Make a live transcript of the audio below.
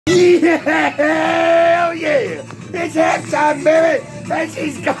Yeah, hell yeah! It's halftime, baby, and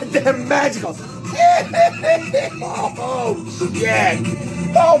she's got them magical. Oh shit!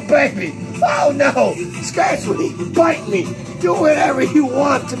 Oh baby! Oh no! Scratch me, bite me, do whatever you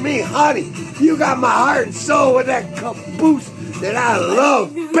want to me, honey. You got my heart and soul with that caboose that I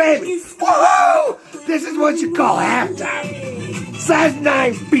love, baby. Woohoo! This is what you call halftime. Size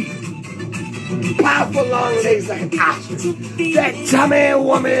 9 feet. Powerful long legs like an ostrich. That tummy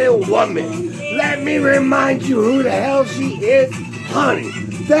woman. Let me remind you who the hell she is, honey.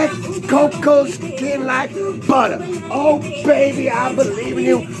 That cocoa skin like butter. Oh baby, I believe in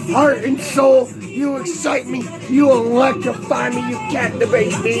you, heart and soul. You excite me, you electrify me, you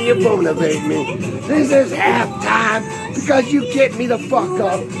captivate me, you motivate me. This is halftime because you get me the fuck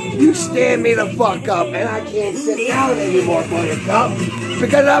up. You stand me the fuck up, and I can't sit down anymore, buttercup.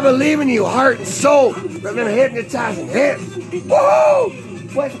 Because I believe in you, heart and soul, from them hypnotizing hips. Whoa!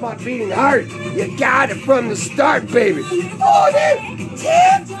 What's my beating heart? You got it from the start, baby. Oh, them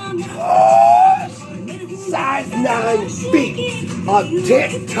tip-toes! Size 9 feet of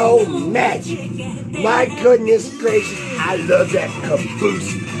tip-toe magic. My goodness gracious, I love that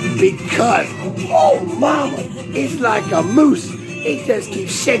caboose because, oh mama, it's like a moose. It just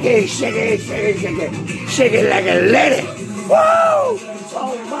keeps shaking like a lady. Whoa!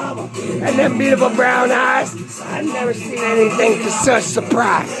 Oh mama, and them beautiful brown eyes. I've never seen anything to such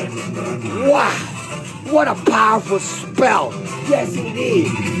surprise. Wow, what a powerful spell. Yes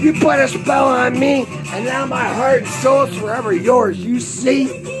indeed, you put a spell on me, and now my heart and soul is forever yours, you see?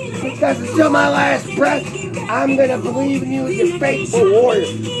 Because until my last breath, I'm gonna believe in you as your faithful warrior,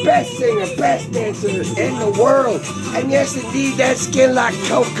 best singer, best dancer in the world. And yes indeed, that skin like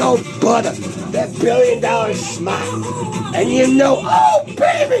cocoa butter, that $1 billion smile. And you know, oh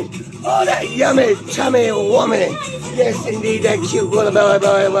baby, oh that yummy, chummy woman. Yes indeed, that cute little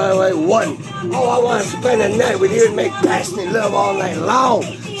belly one. Oh, I want to spend the night with you and make passionate love all night long.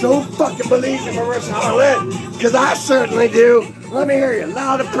 So who fucking believes in Marissa Harlan? Because I certainly do. Let me hear you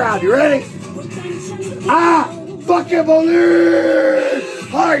loud and proud. You ready? I fucking believe.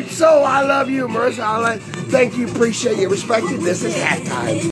 Heart, soul, I love you, Marissa Harlan. Thank you, appreciate you, respect you. This is halftime.